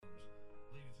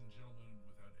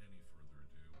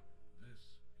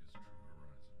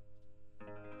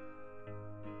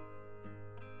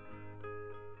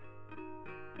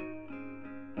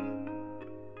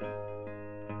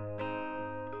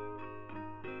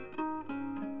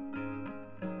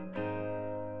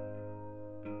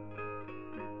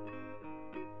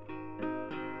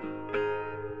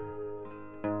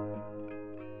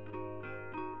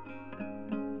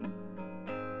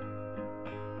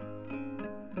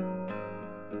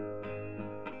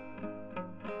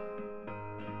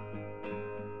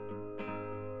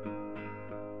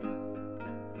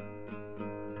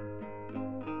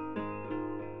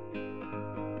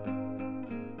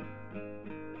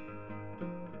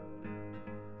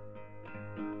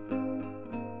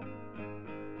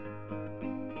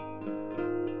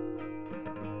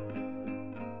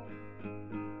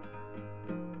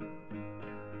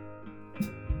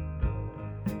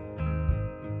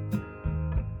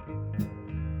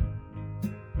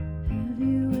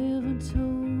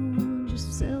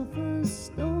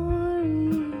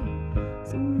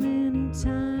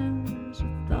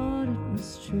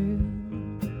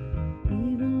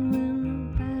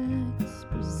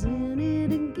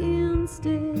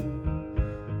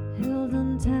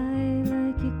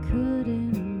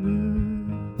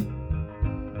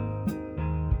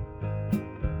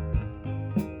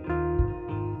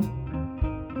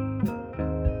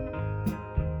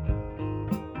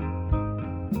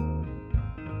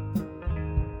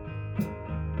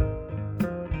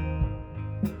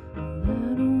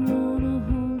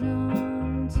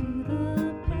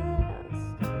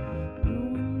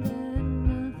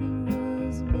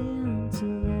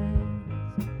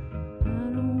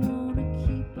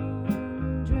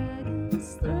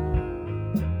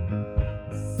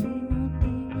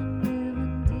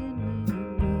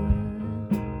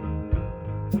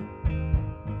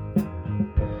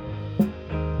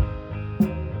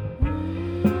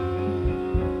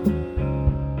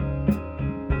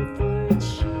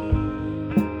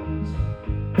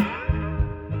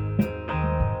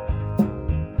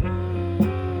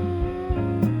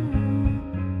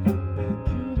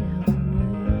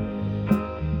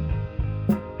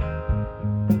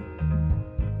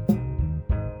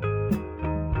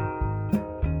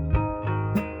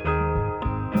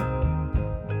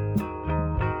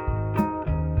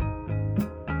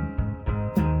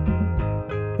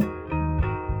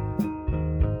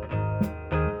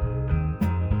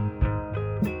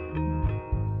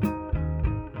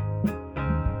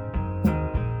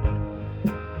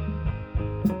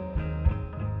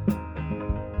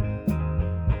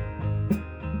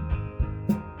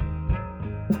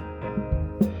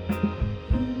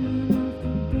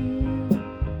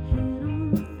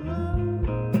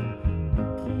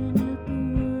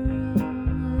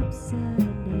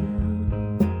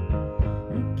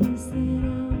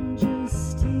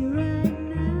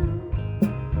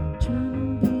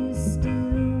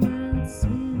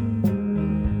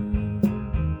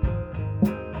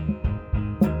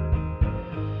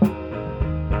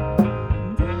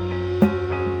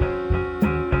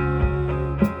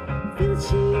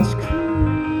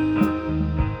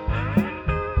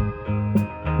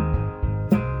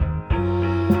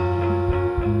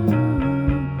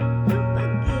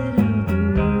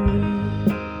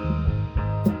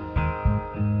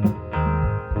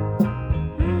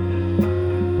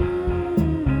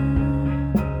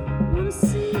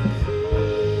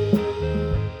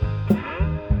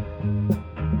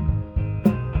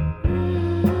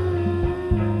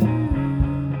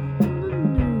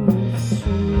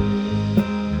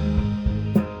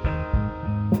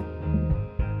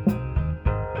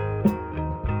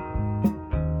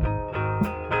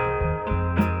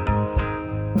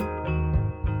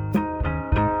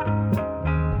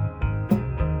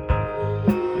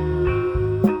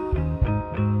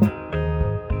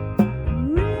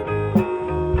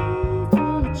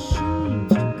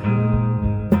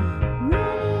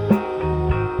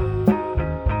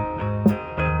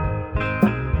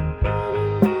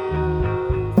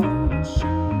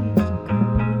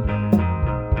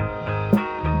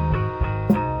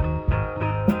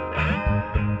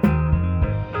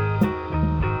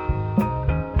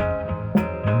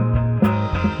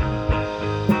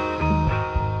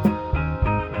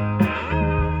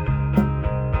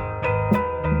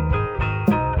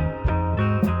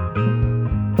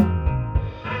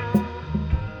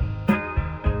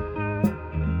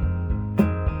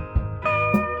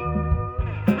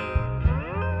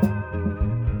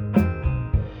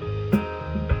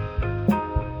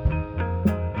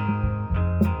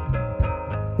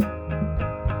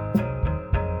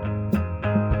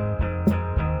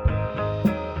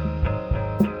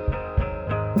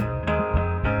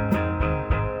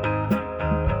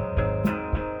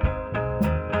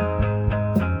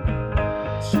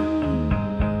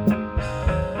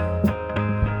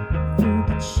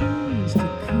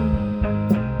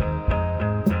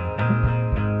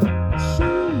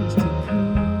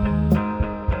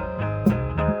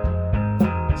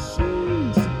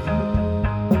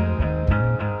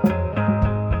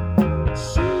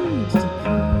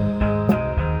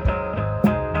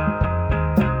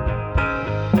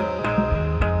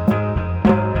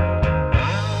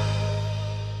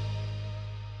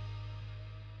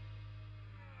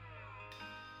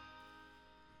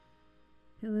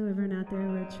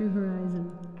True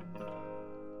Horizon.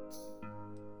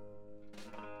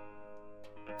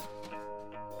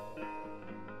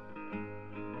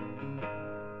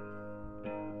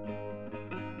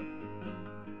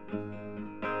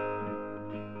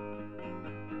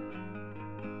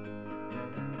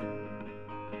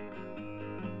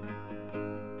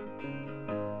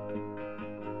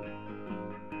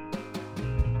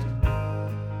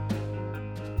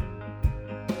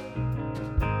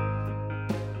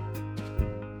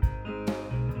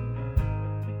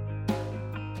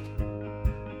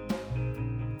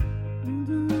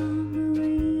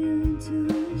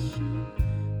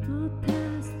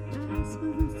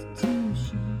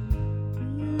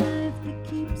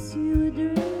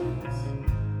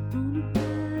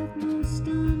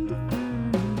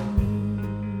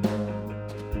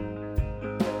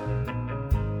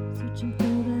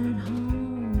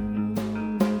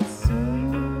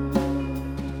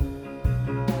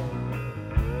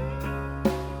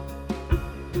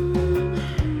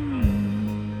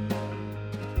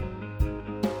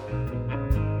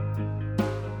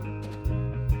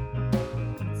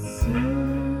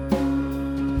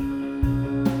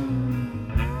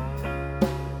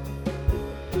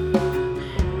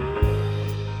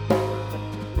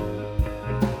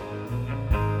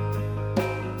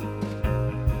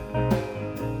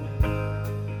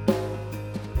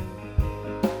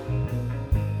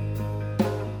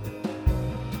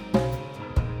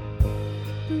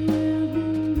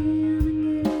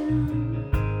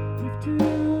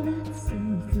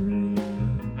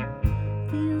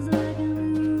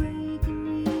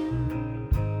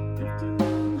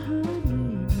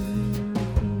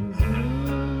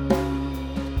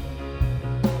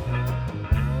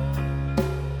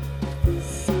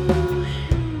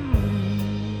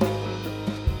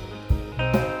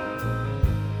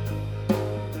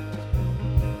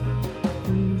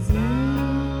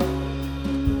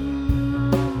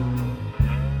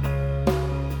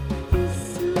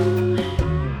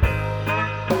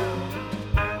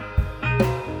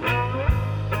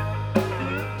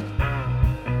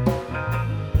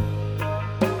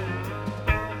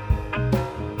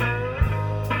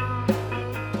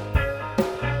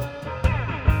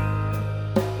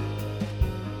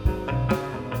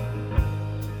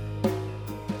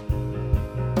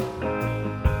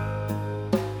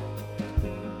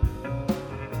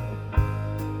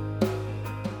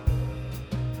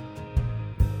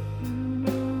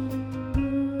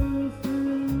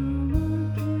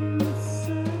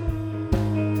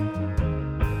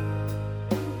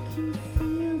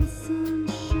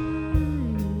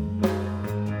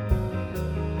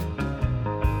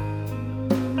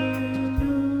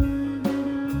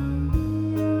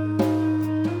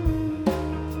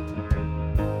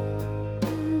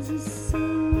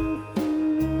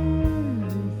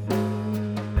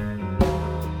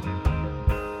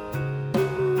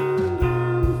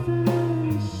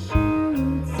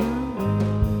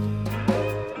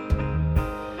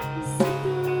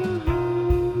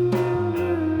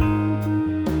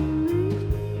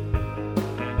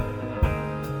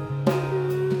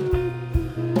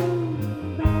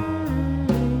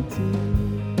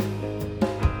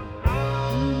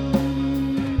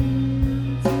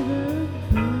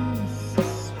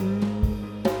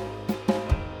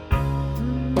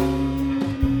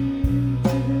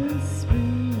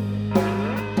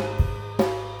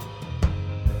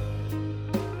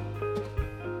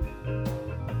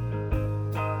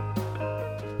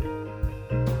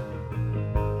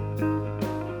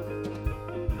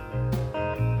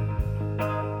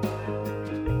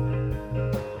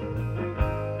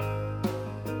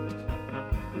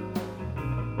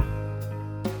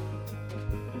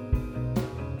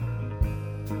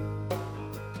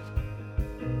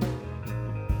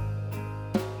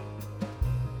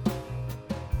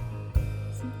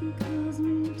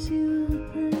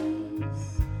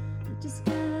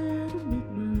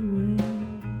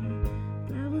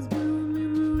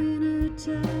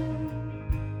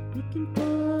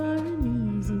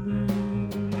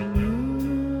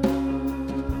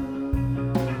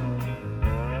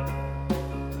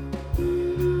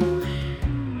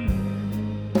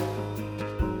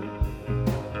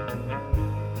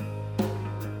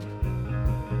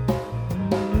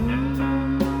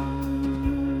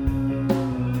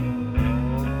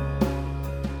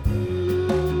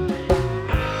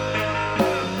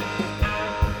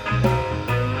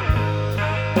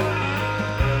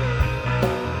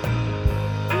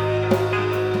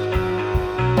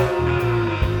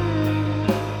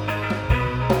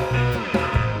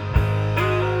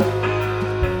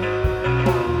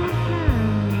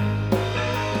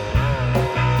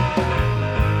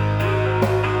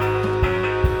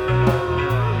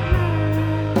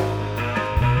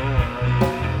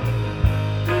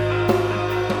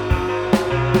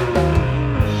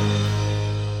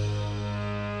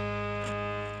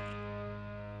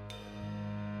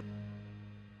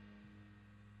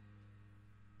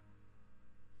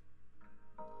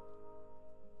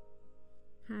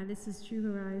 Hi, this is True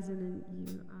Horizon, and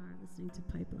you are listening to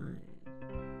Pipeline.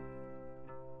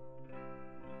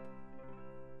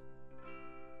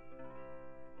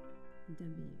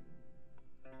 W.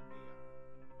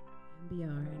 MBR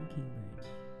in Cambridge.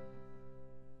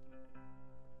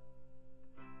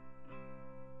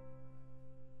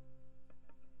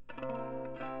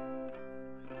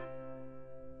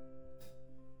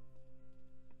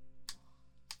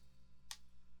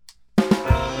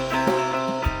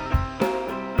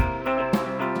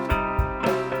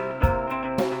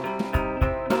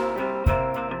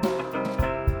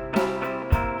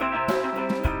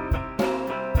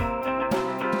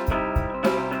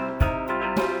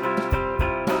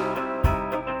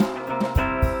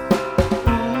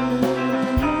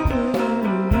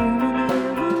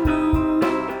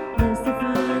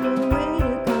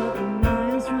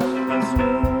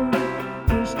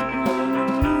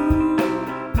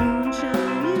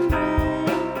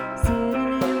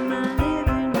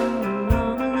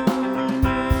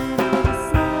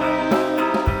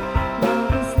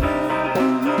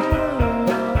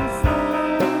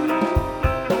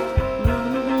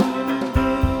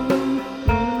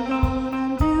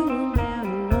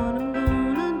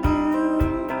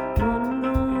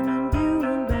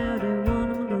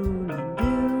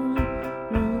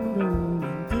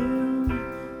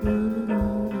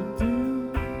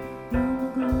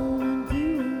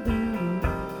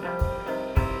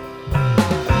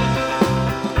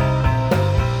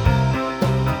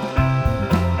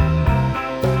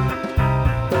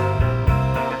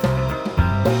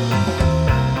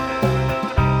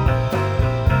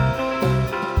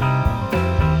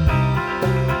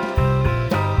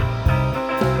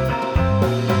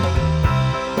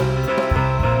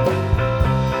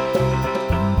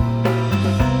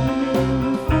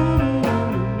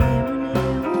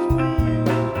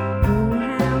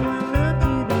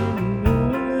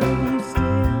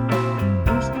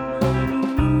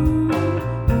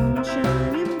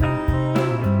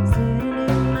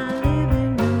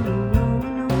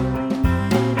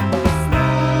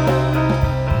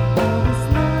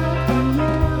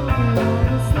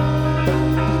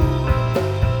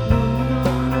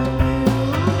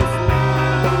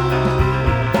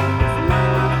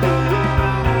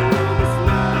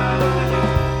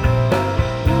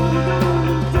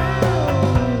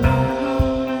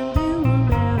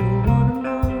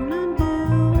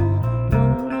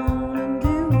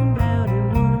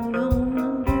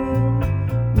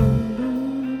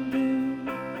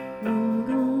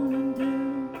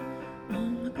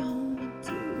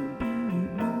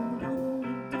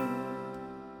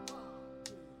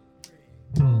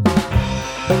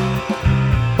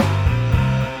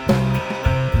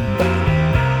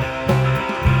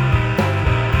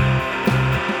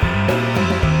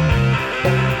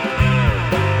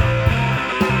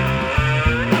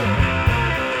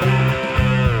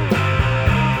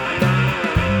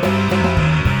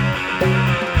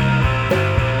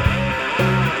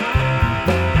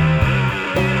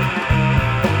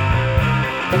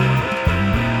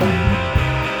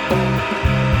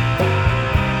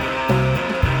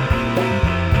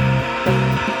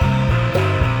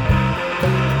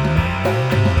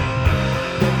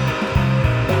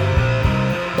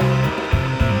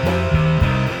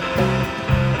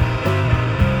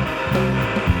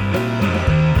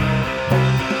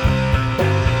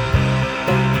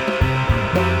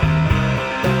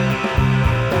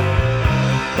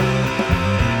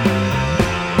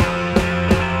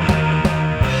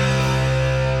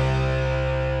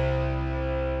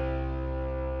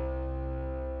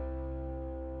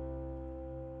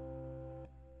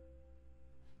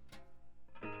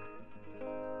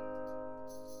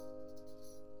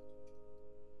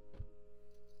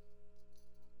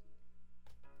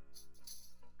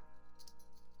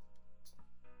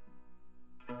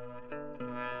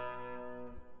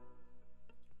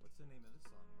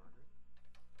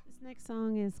 Next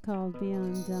song is called Be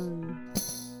Undone.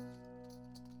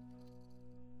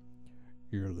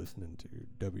 You're listening to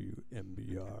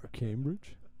WMBR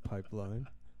Cambridge Pipeline.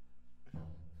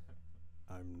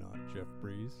 I'm not Jeff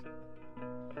Breeze.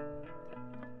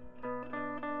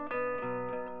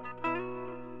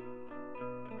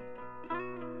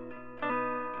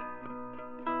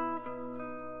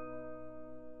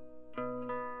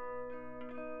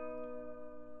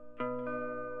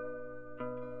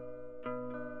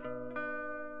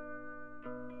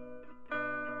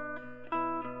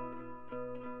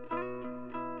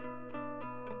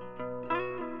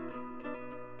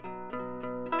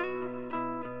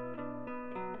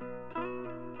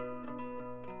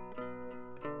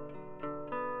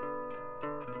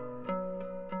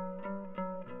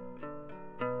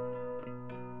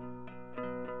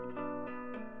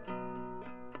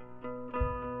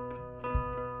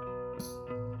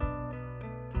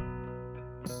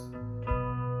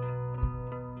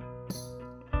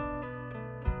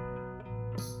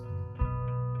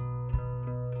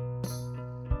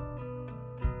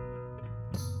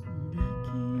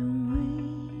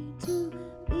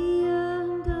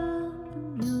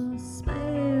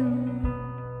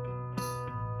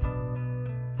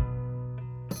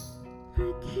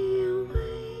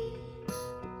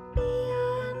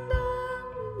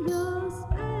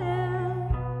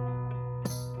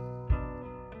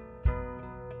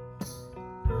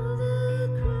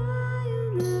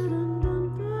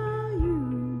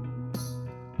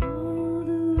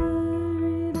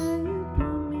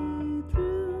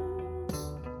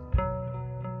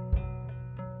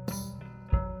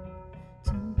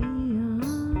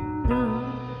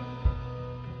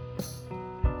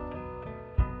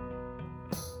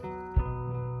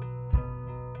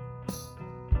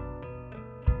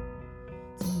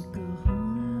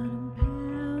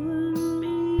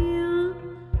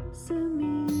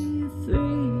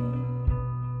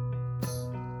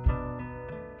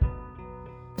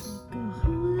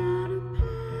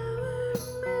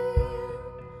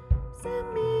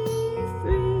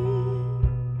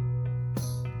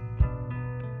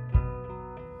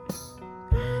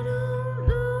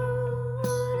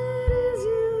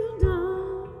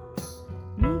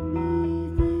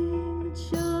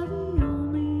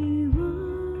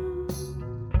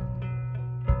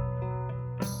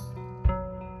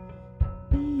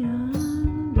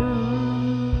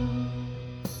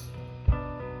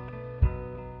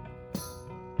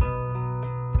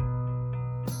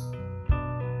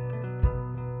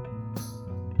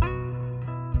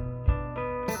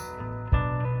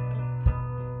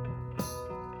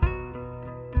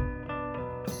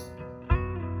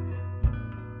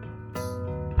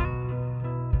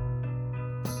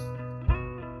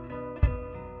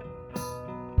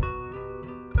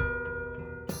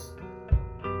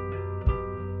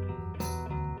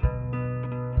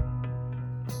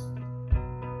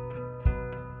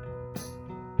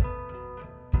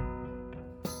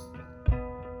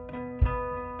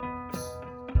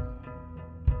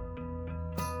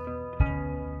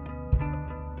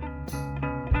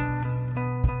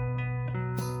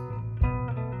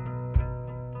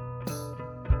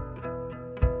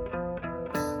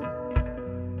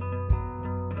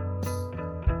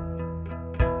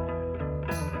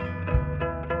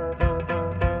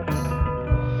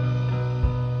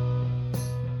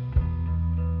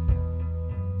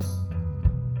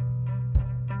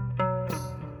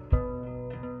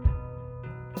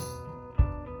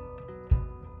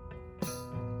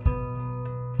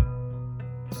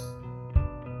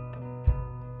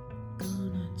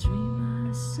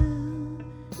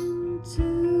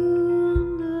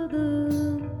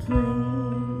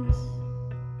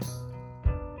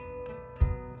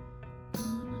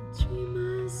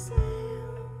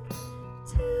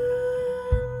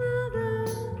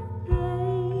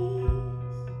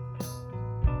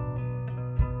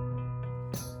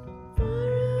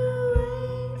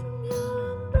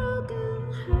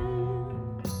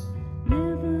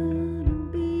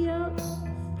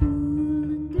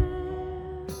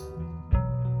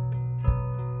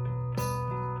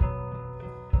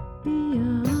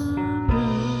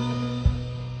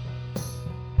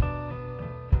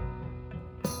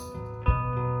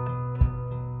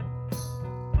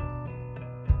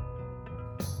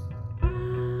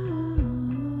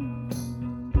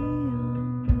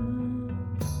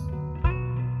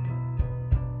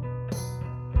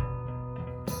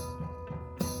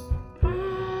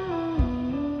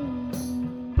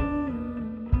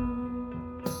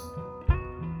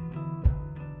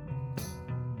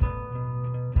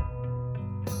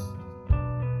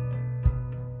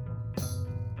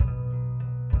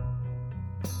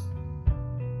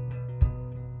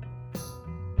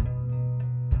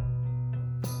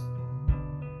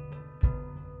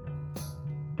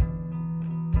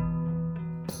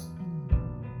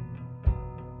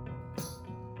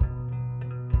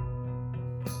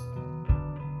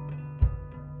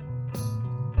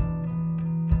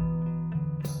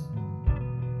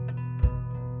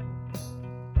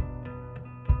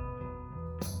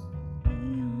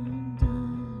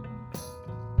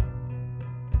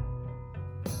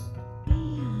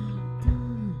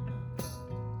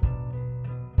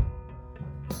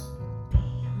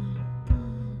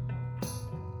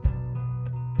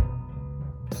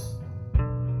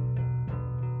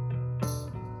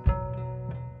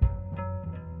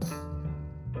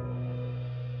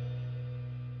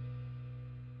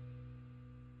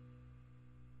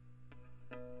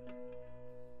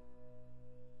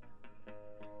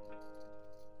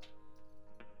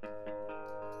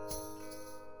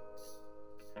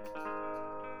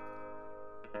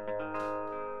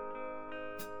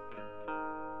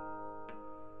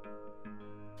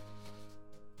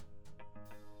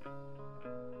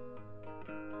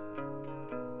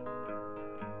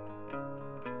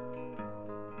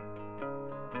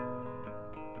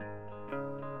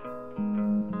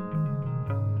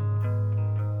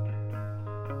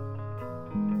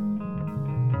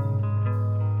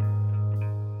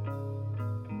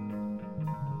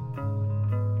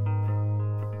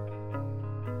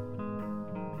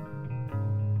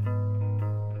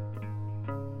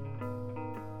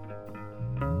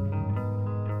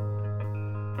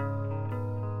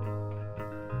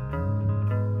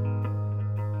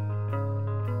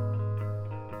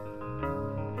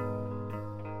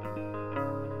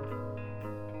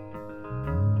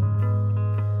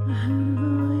 I heard a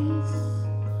voice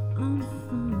on the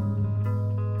phone.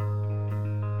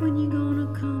 When you gonna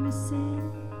come, he said.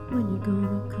 When you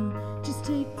gonna come, just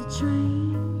take the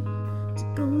train to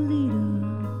Goleta.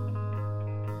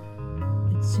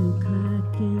 It's 2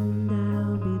 o'clock and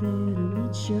I'll be there to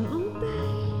meet you. Oh,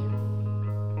 babe.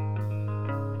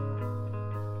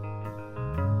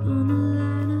 On the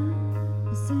liner,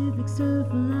 Pacific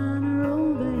Surfer liner,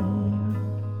 oh, babe.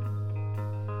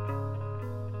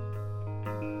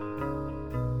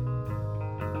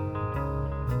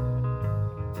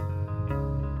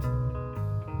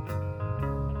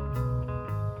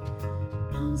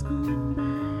 Palms going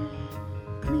by,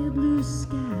 clear blue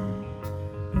sky.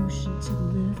 Ocean to the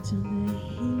left and the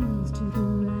hills to the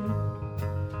right.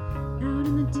 Out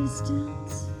in the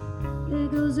distance, there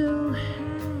goes Ohio.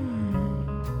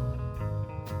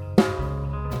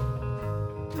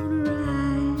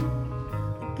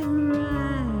 Gonna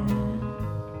ride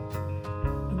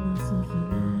on the surfer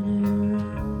liner,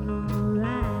 I'm gonna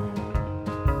ride.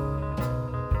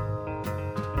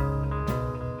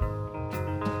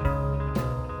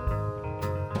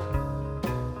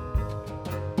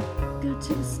 Got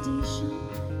to the station,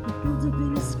 he pulled up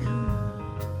in his car.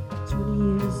 20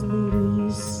 years later, you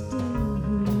still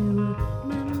who you were.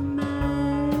 My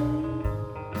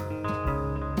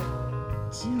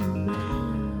to my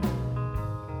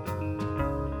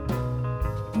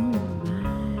oh my.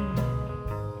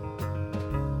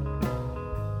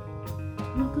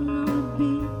 Walk along the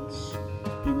beach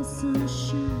in the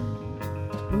sunshine.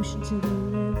 Ocean to the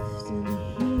left and the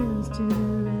hills to the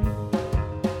right.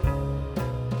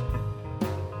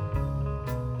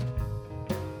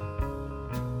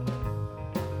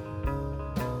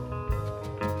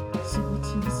 Took me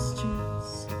to the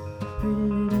streets, pretty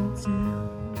little town,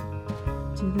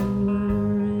 to the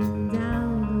water and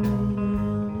all the way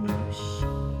down the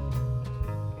ocean.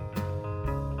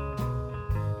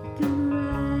 Gonna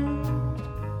ride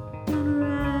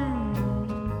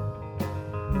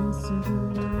on the surfer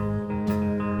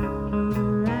liner, I'm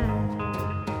gonna ride.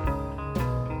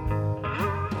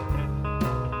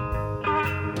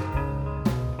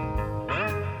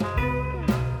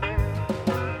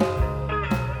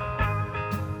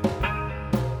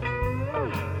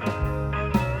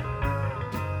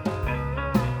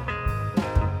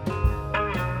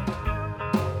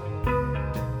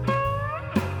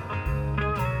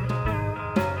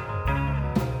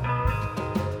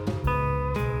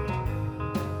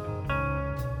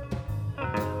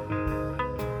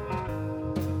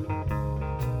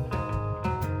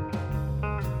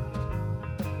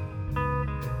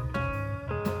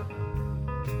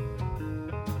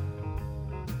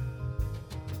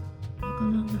 Walk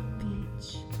along the beach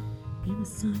in the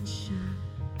sunshine.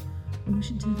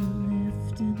 Ocean to the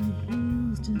left and the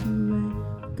hills to the right.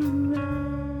 Gonna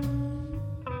ride.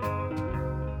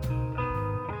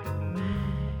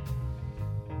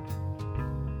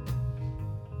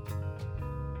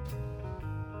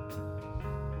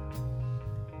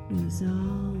 We was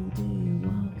all day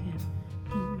walking,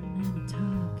 eating and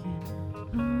talking.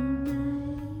 All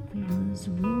night we was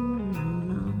rolling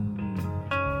along.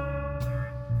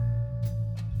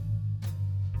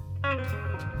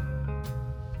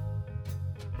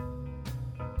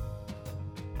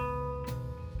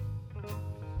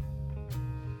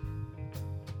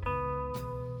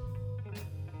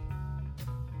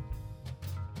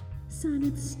 Sign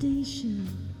at the station,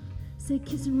 say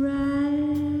kiss and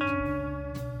ride.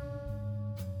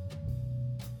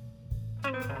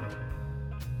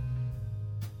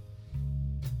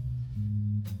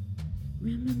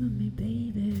 Remember me,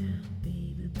 baby,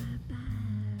 baby, bye-bye.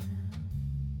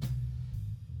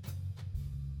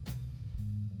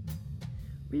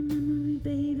 Remember me,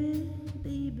 baby,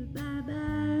 baby,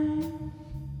 bye-bye.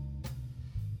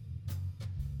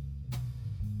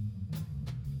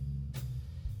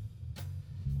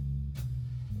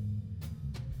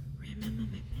 Remember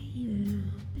me, baby,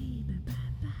 baby,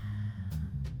 bye-bye.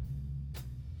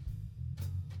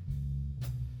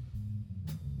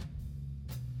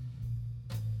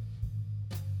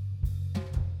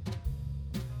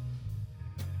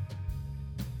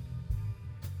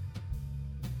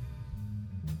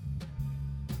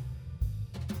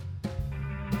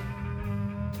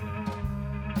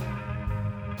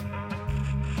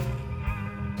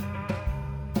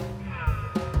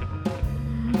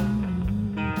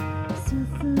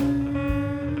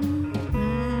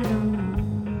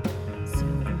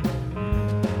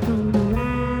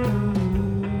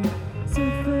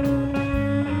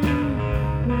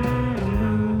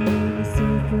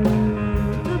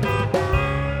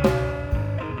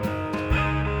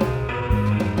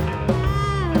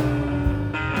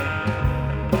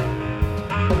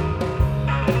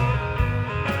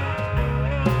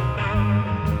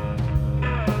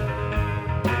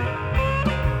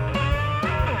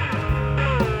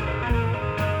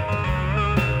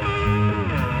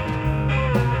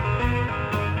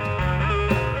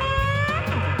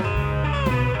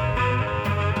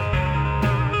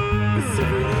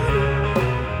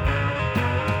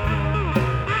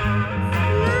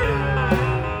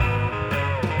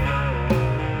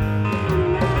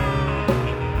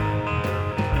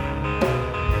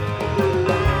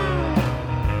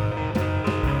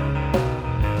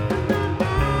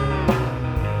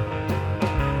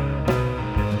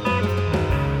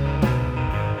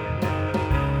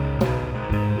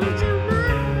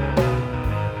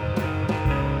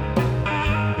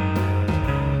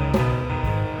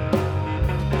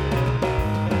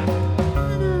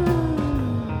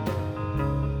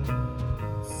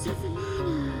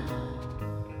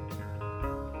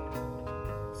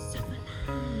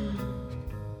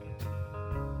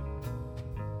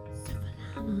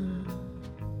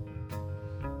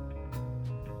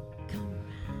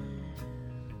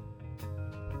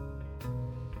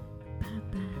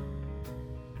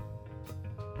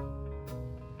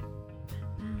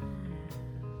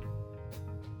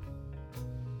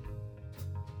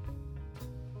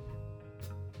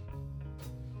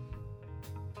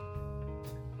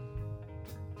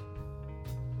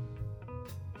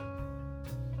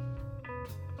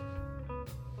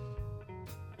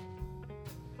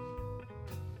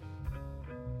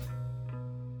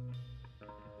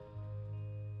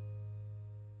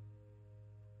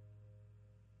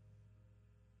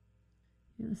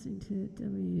 You're listening to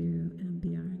WMBR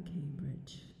in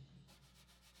Cambridge.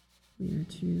 We are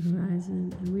True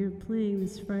Horizon, and we are playing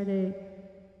this Friday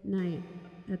night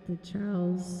at the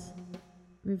Charles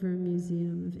River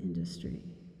Museum of Industry,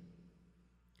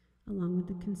 along with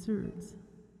the Concerns.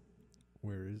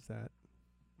 Where is that,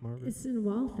 Margaret? It's in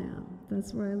Waltham.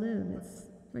 That's where I live. It's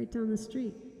right down the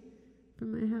street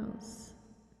from my house.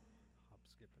 Hop,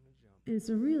 skip, and a jump. And it's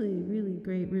a really, really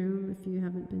great room. If you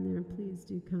haven't been there, please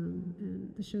do come.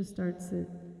 And the show starts at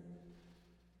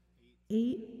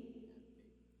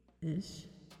 8-ish.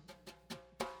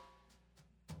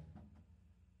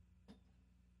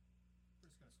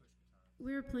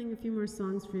 We're playing a few more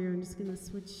songs for you. I'm just going to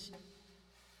switch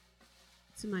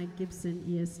to my Gibson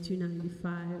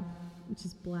ES-295, which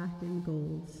is black and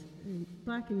gold, and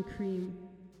black and cream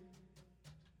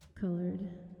colored,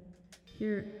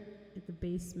 here at the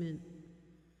basement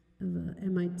of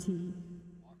MIT,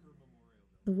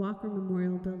 the Walker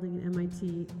Memorial Building at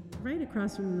MIT, right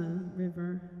across from the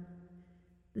river,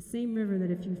 the same river that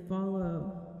if you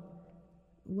follow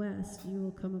west, you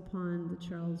will come upon the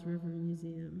Charles River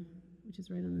Museum, which is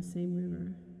right on the same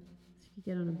river. So you could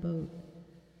get on a boat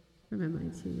from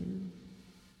MIT. That'd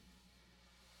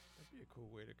be a cool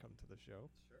way to come to the show.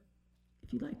 Sure.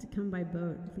 If you'd like to come by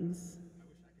boat, please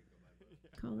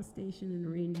call the station and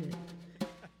arrange it.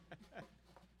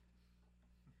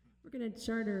 We're going to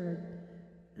charter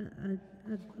a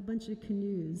bunch of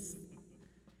canoes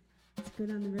to go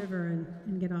down the river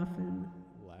and get off and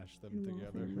Lash them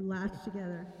together. and lash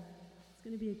together. It's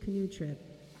going to be a canoe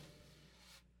trip.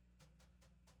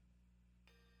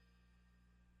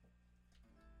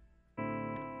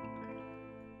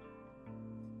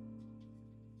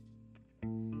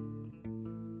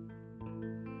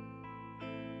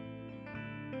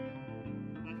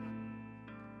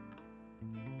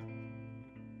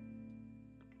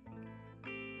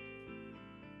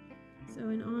 So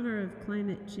in honor of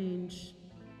Climate Change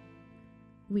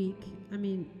Week, I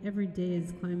mean, every day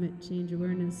is climate change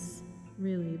awareness,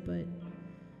 really, but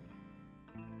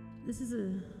this is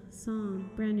a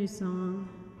song, brand new song.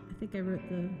 I think I wrote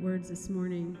the words this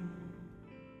morning,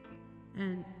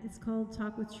 and it's called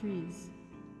Talk with Trees.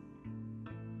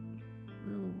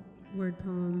 Little word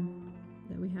poem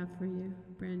that we have for you,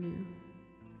 brand new,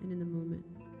 and in the moment,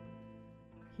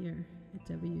 here at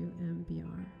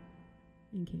WMBR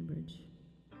in Cambridge.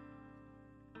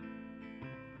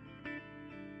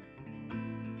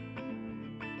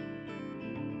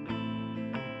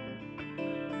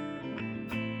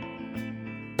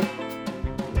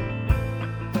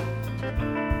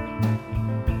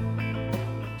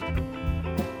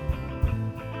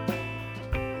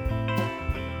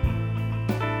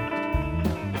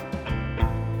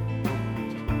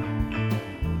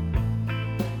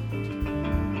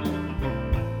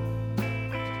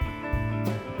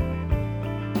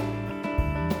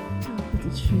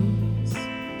 Trees,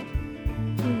 yeah,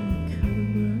 cut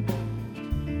 'em up.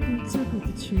 Don't talk with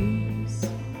the trees.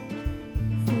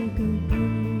 They go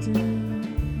burning down.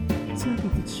 Talk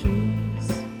with the trees.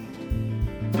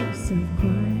 Get yourself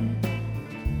quiet.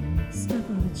 Stop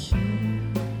all the chatter.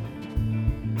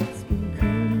 It's been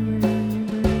crowded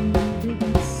around, but they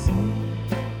can see.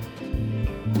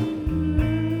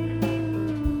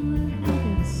 What I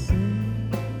gotta say.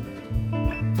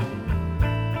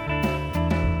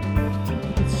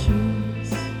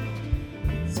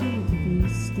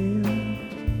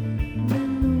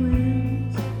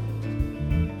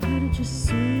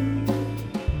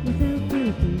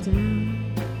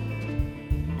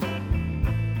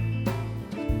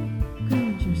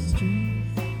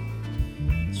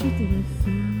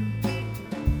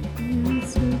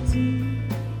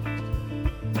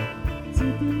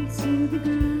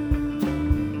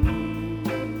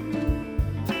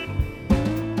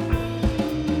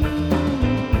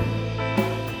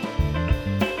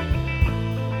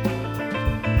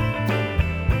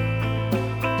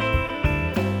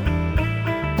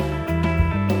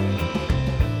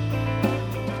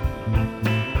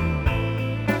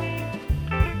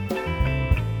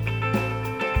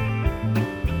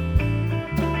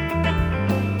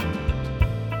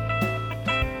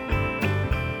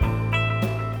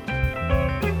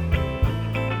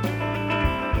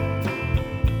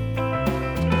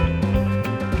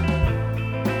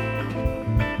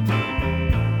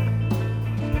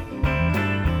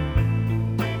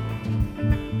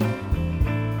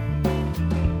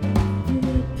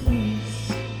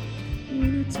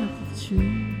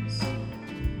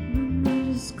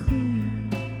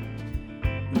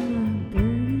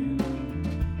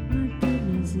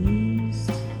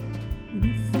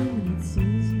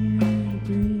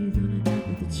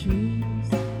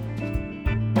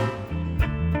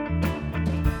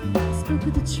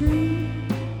 the tree,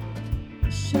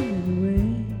 show me the way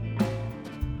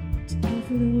to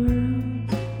offer the world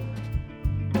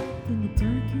in the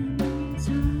darkened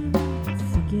time.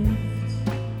 It's a gift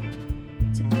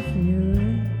to offer your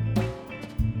life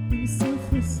in a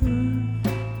selfless love,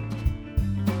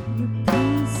 the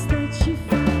peace that you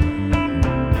find.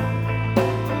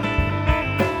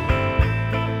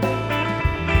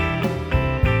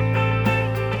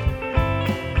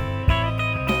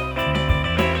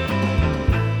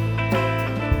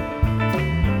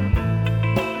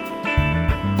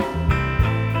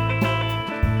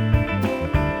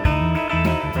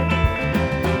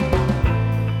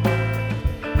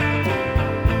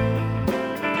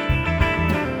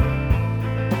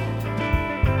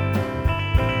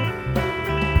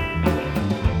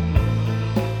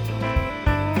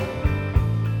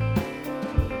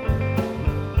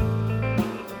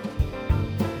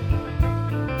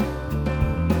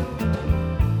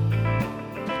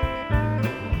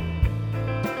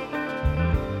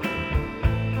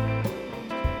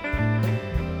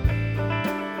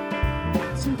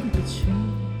 Talk with the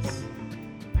trees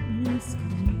and ask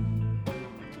me,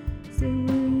 say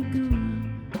where you going,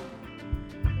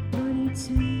 what do you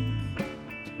take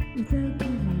without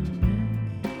giving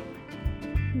back?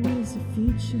 What is the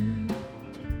future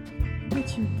that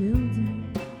you're building?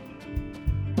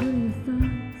 What are your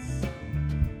thoughts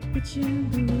that you're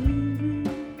believing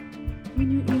when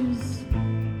your ears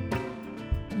are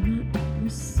not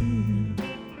receiving?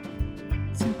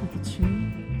 Talk with the trees.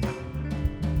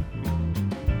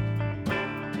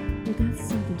 I got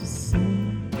something to say.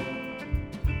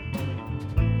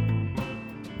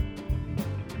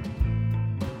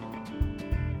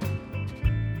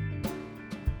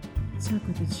 Talk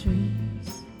with the trees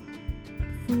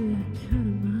before you cut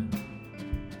 'em up.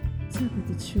 Talk with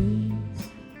the trees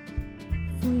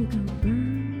before you go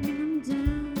burn 'em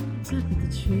down. Talk with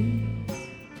the trees.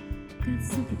 Got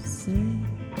something to say.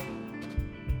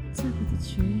 Talk with the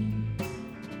trees.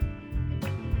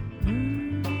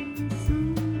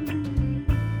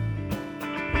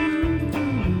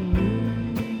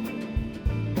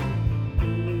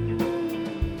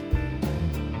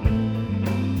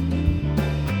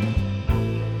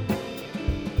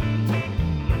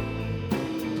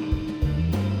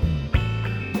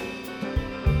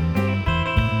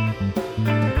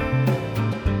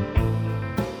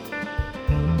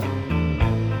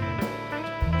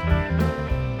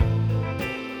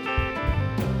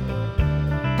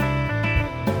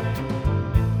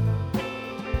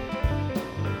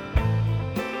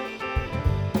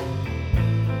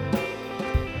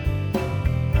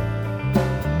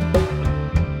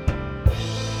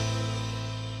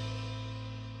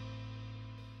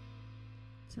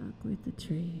 Talk with the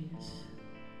trees.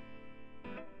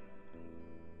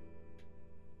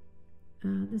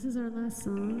 This is our last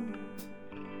song.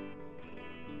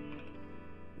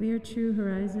 We are True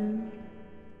Horizon.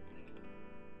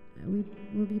 We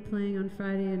will be playing on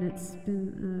Friday, and it's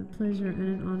been a pleasure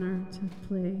and an honor to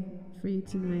play for you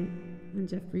tonight on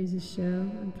Jeff Breeze's show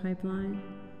on Pipeline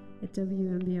at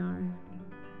WMBR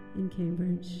in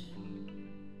Cambridge,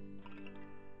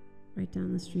 right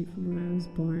down the street from where I was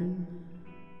born.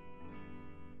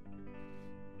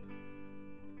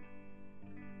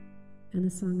 And the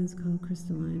song is called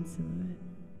Crystalline Silhouette.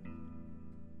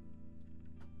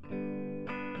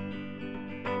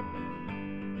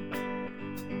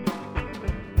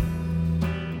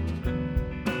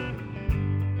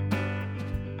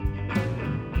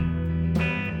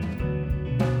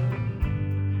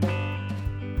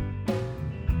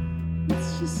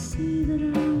 Let's just say that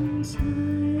I'm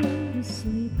tired of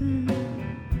sleeping.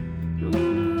 I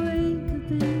wanna wake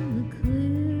up in the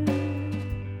clear,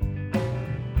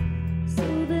 so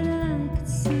that I could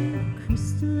see a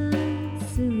crystalline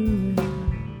silhouette.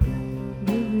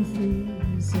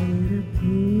 Everything's it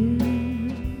appears.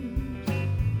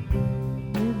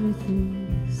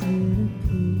 Everything's it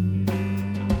appears.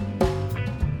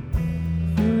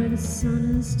 For the sun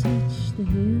has touched the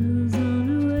hills on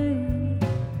the way.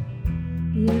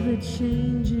 The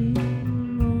ever-changing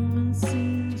moment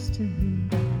seems to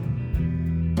hit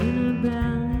in a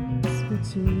balance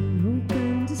between hope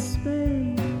and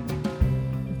despair.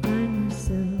 I find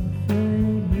myself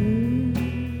right here.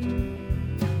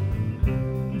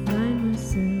 I find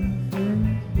myself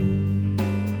right here.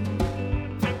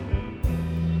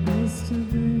 I still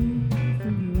breathe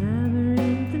from the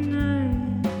labyrinth of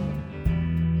night,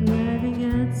 arriving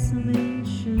at some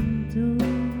ancient door.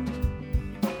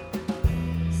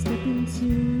 Step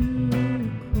into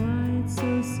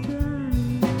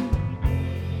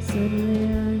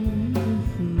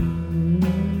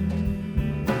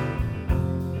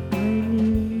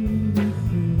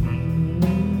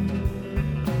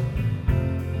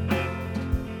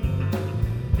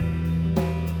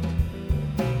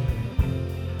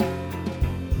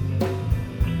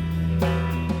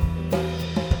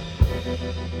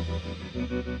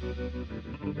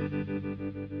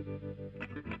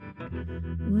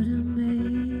What a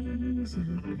maze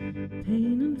of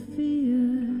pain and fear.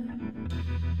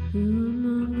 Who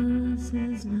among us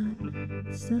has not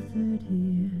suffered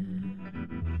here?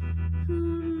 Who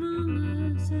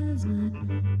among us has not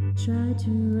tried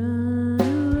to run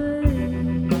away?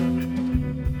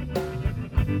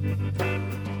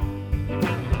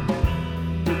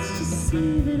 Let's just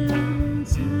say that I'm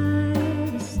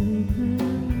tired of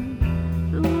sleeping.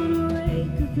 I wanna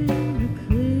wake up in the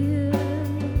clear,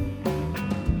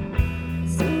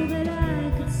 so that I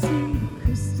could see the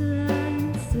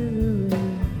crystalline silhouette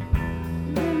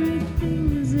of everything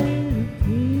as it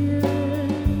appears.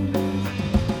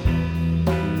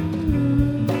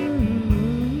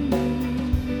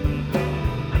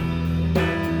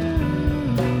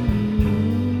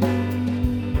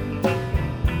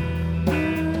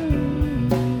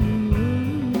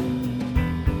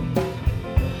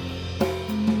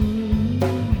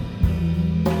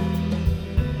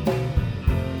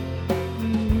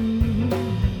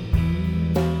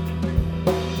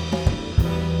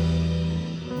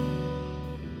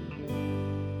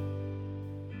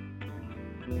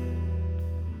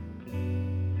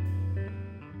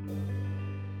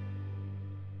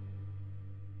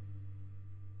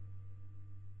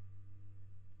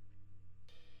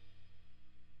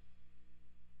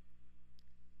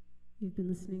 You've been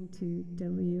listening to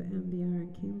WMBR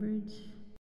in Cambridge.